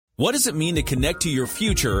What does it mean to connect to your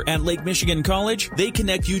future at Lake Michigan College? They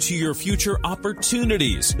connect you to your future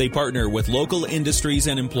opportunities. They partner with local industries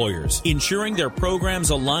and employers, ensuring their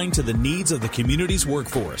programs align to the needs of the community's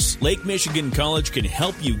workforce. Lake Michigan College can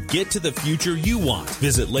help you get to the future you want.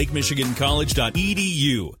 Visit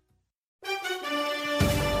lakemichigancollege.edu.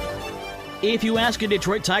 If you ask a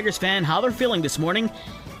Detroit Tigers fan how they're feeling this morning,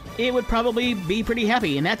 it would probably be pretty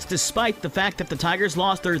happy, and that's despite the fact that the Tigers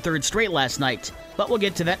lost their third straight last night. But we'll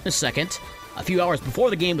get to that in a second. A few hours before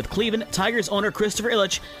the game with Cleveland, Tigers owner Chris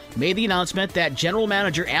Ilitch made the announcement that general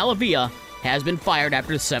manager Al Avila has been fired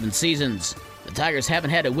after 7 seasons. The Tigers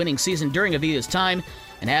haven't had a winning season during Avila's time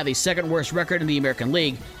and have the second worst record in the American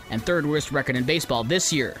League and third worst record in baseball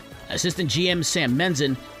this year. Assistant GM Sam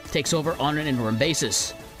Menzin takes over on an interim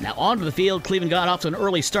basis. Now onto the field, Cleveland got off to an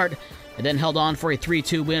early start and then held on for a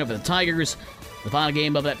 3-2 win over the Tigers. The final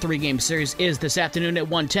game of that 3-game series is this afternoon at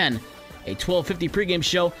 1:10, a 12:50 pregame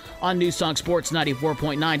show on News Song Sports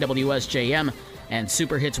 94.9 WSJM and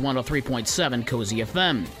Super Hits 103.7 Cozy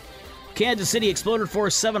FM. Kansas City exploded for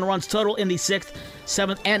 7 runs total in the 6th,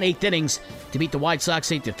 7th, and 8th innings to beat the White Sox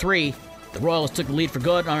 8-3. The Royals took the lead for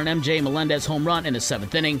good on an MJ Melendez home run in the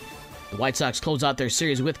 7th inning. The White Sox close out their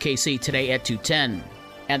series with KC today at 2:10.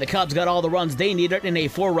 And the Cubs got all the runs they needed in a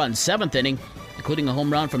 4-run 7th inning, including a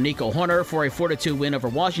home run from Nico Hoerner for a 4-2 win over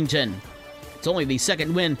Washington. It's only the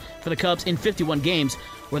second win for the Cubs in 51 games,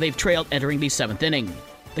 where they've trailed entering the 7th inning.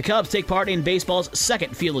 The Cubs take part in baseball's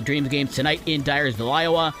second Field of Dreams game tonight in Dyersville,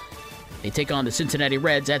 Iowa. They take on the Cincinnati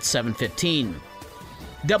Reds at 7:15.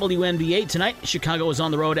 WNBA tonight, Chicago is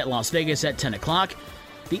on the road at Las Vegas at 10 o'clock.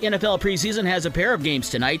 The NFL preseason has a pair of games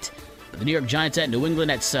tonight, with the New York Giants at New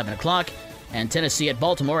England at 7 o'clock and Tennessee at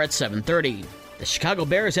Baltimore at 7:30. The Chicago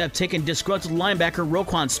Bears have taken disgruntled linebacker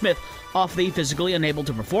Roquan Smith off the physically unable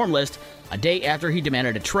to perform list a day after he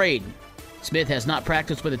demanded a trade. Smith has not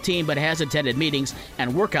practiced with the team but has attended meetings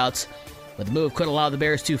and workouts, but the move could allow the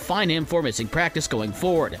Bears to fine him for missing practice going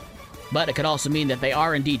forward. But it could also mean that they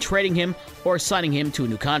are indeed trading him or signing him to a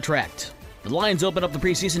new contract. The Lions open up the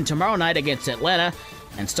preseason tomorrow night against Atlanta,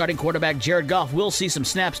 and starting quarterback Jared Goff will see some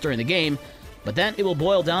snaps during the game, but then it will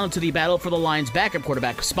boil down to the battle for the Lions' backup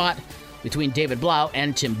quarterback spot between David Blau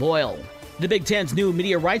and Tim Boyle. The Big Ten's new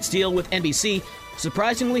media rights deal with NBC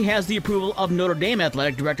surprisingly has the approval of Notre Dame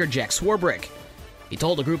athletic director Jack Swarbrick. He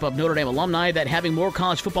told a group of Notre Dame alumni that having more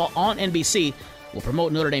college football on NBC will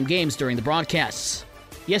promote Notre Dame games during the broadcasts.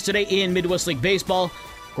 Yesterday in Midwest League Baseball,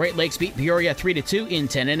 Great Lakes beat Peoria 3-2 in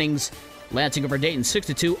 10 innings. Lansing over Dayton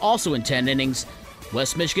 6-2, also in 10 innings.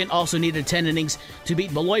 West Michigan also needed 10 innings to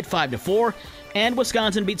beat Beloit 5-4, and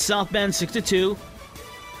Wisconsin beat South Bend 6-2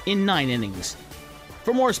 in 9 innings.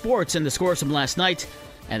 For more sports and the scores from last night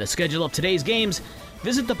and the schedule of today's games,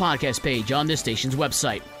 visit the podcast page on this station's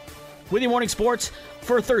website. With your morning sports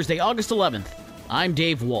for Thursday, August 11th, I'm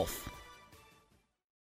Dave Wolf.